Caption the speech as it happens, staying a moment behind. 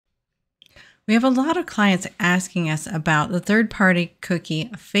We have a lot of clients asking us about the third-party cookie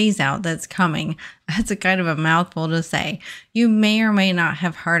phase-out that's coming. That's a kind of a mouthful to say. You may or may not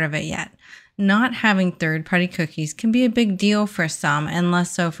have heard of it yet. Not having third-party cookies can be a big deal for some and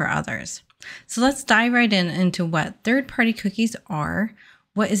less so for others. So let's dive right into what third-party cookies are,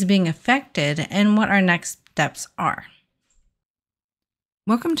 what is being affected, and what our next steps are.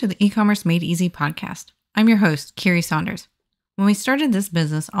 Welcome to the eCommerce Made Easy podcast. I'm your host, Kiri Saunders. When we started this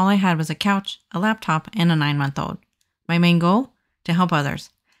business, all I had was a couch, a laptop, and a 9-month-old. My main goal? To help others.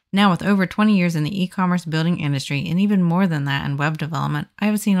 Now, with over 20 years in the e-commerce building industry and even more than that in web development, I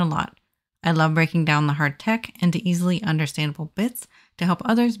have seen a lot. I love breaking down the hard tech into easily understandable bits to help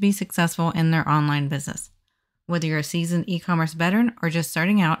others be successful in their online business. Whether you're a seasoned e-commerce veteran or just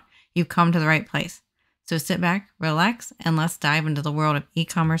starting out, you've come to the right place. So sit back, relax, and let's dive into the world of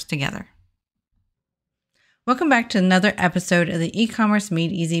e-commerce together. Welcome back to another episode of the eCommerce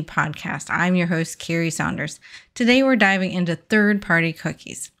Made Easy podcast. I'm your host, Kiri Saunders. Today we're diving into third-party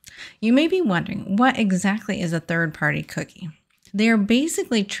cookies. You may be wondering, what exactly is a third-party cookie? They are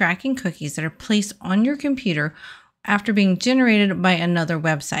basically tracking cookies that are placed on your computer after being generated by another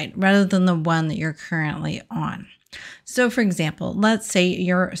website rather than the one that you're currently on. So for example, let's say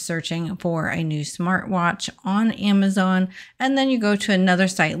you're searching for a new smartwatch on Amazon, and then you go to another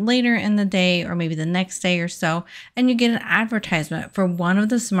site later in the day or maybe the next day or so, and you get an advertisement for one of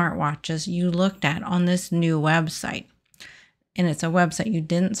the smartwatches you looked at on this new website. And it's a website you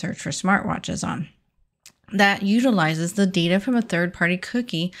didn't search for smartwatches on. That utilizes the data from a third-party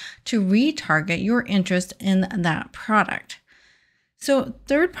cookie to retarget your interest in that product. So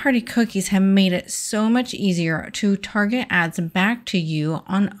third-party cookies have made it so much easier to target ads back to you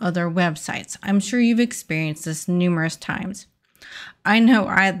on other websites. I'm sure you've experienced this numerous times. I know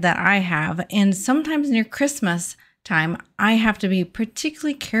that I have, and sometimes near Christmas time, I have to be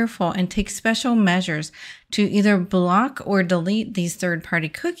particularly careful and take special measures to either block or delete these third-party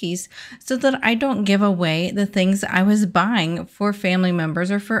cookies so that I don't give away the things I was buying for family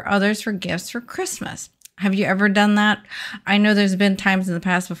members or for others for gifts for Christmas. Have you ever done that? I know there's been times in the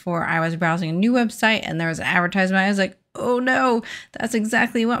past before I was browsing a new website and there was an advertisement. I was like, oh no, that's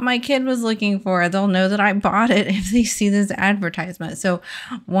exactly what my kid was looking for. They'll know that I bought it if they see this advertisement. So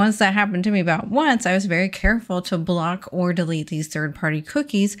once that happened to me about once, I was very careful to block or delete these third-party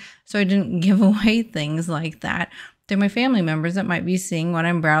cookies so I didn't give away things like that to my family members that might be seeing what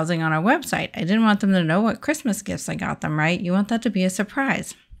I'm browsing on our website. I didn't want them to know what Christmas gifts I got them, right? You want that to be a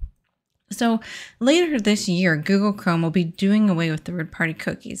surprise. So later this year, Google Chrome will be doing away with third-party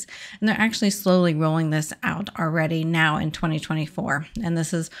cookies, and they're actually slowly rolling this out already now in 2024. And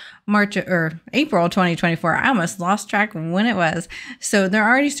this is April 2024. I almost lost track of when it was. So they're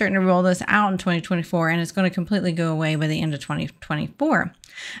already starting to roll this out in 2024, and it's going to completely go away by the end of 2024.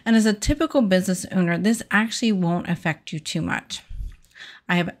 And as a typical business owner, this actually won't affect you too much.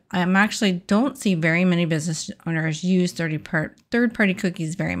 I actually don't see very many business owners use third-party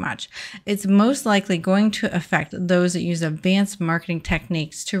cookies very much. It's most likely going to affect those that use advanced marketing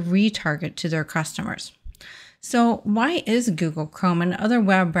techniques to retarget to their customers. So why is Google Chrome and other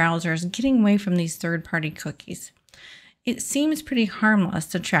web browsers getting away from these third-party cookies? It seems pretty harmless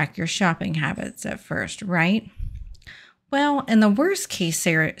to track your shopping habits at first, right? Well, in the worst case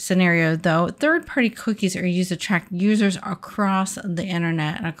scenario, though, third-party cookies are used to track users across the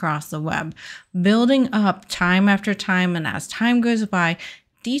internet and across the web, building up time after time, and as time goes by,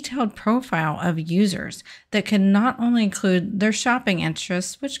 detailed profile of users that can not only include their shopping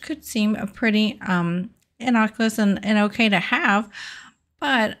interests, which could seem pretty innocuous and okay to have,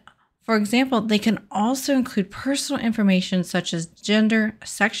 but for example, they can also include personal information such as gender,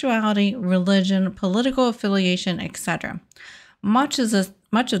 sexuality, religion, political affiliation, etc. Much of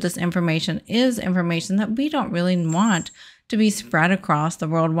this information is information that we don't really want to be spread across the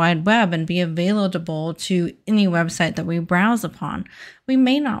World Wide Web and be available to any website that we browse upon. We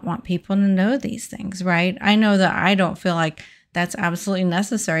may not want people to know these things, right? I know that I don't feel like that's absolutely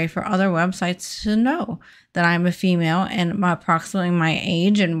necessary for other websites to know that I'm a female and approximately my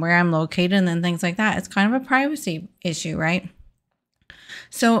age and where I'm located and then things like that. It's kind of a privacy issue, right?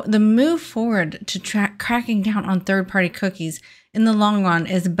 So the move forward to cracking down on third-party cookies in the long run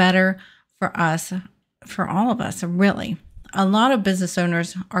is better for us, for all of us, really. A lot of business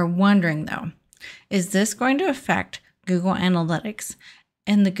owners are wondering, though, is this going to affect Google Analytics?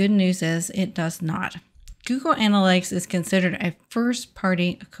 And the good news is it does not. Google Analytics is considered a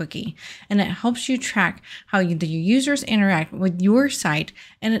first-party cookie, and it helps you track how the users interact with your site,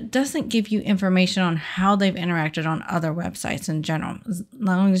 and it doesn't give you information on how they've interacted on other websites in general. As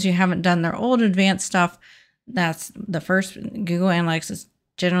long as you haven't done their old advanced stuff, that's the first. Google Analytics is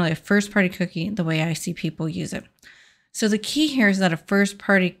generally a first-party cookie the way I see people use it. So the key here is that a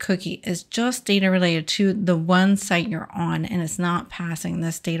first-party cookie is just data related to the one site you're on, and it's not passing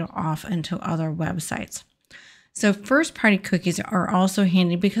this data off into other websites. So first-party cookies are also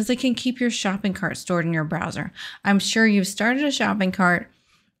handy because they can keep your shopping cart stored in your browser. I'm sure you've started a shopping cart,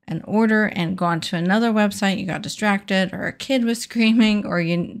 an order, and gone to another website, you got distracted, or a kid was screaming, or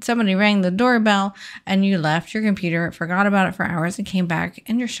somebody rang the doorbell, and you left your computer, forgot about it for hours, and came back,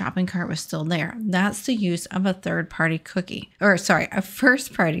 and your shopping cart was still there. That's the use of a third-party cookie, a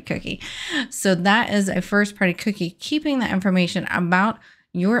first-party cookie. So that is a first-party cookie, keeping that information about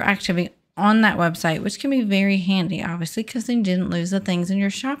your activity on that website, which can be very handy, obviously, because they didn't lose the things in your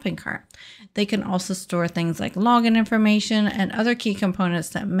shopping cart. They can also store things like login information and other key components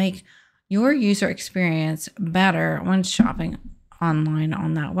that make your user experience better when shopping online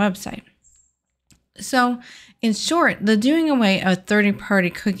on that website. So, in short, the doing away of third-party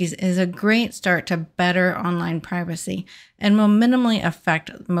cookies is a great start to better online privacy and will minimally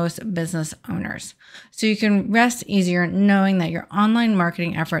affect most business owners. So you can rest easier knowing that your online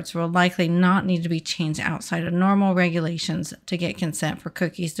marketing efforts will likely not need to be changed outside of normal regulations to get consent for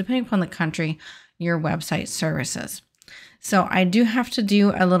cookies, depending upon the country your website services. So I do have to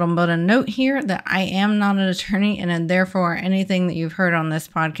do a little bit of note here that I am not an attorney, and therefore anything that you've heard on this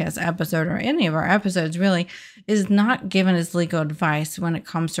podcast episode or any of our episodes really is not given as legal advice when it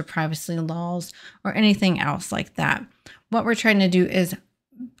comes to privacy laws or anything else like that. What we're trying to do is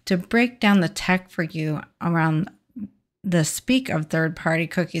to break down the tech for you around the speak of third-party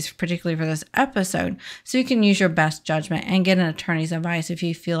cookies, particularly for this episode, so you can use your best judgment and get an attorney's advice if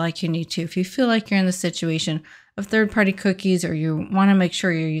you feel like you need to. If you feel like you're in the situation of third-party cookies, or you want to make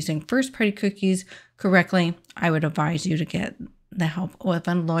sure you're using first-party cookies correctly, I would advise you to get the help of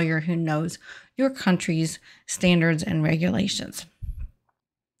a lawyer who knows your country's standards and regulations.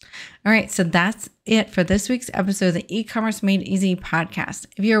 All right, so that's it for this week's episode of the eCommerce Made Easy podcast.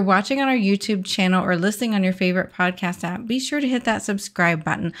 If you're watching on our YouTube channel or listening on your favorite podcast app, be sure to hit that subscribe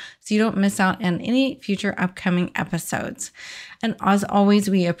button so you don't miss out on any future upcoming episodes. And as always,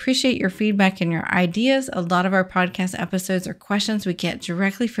 we appreciate your feedback and your ideas. A lot of our podcast episodes are questions we get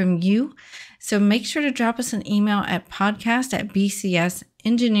directly from you. So make sure to drop us an email at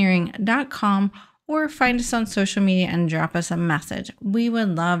podcast@bcsengineering.com or find us on social media and drop us a message. We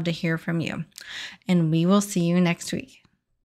would love to hear from you. And we will see you next week.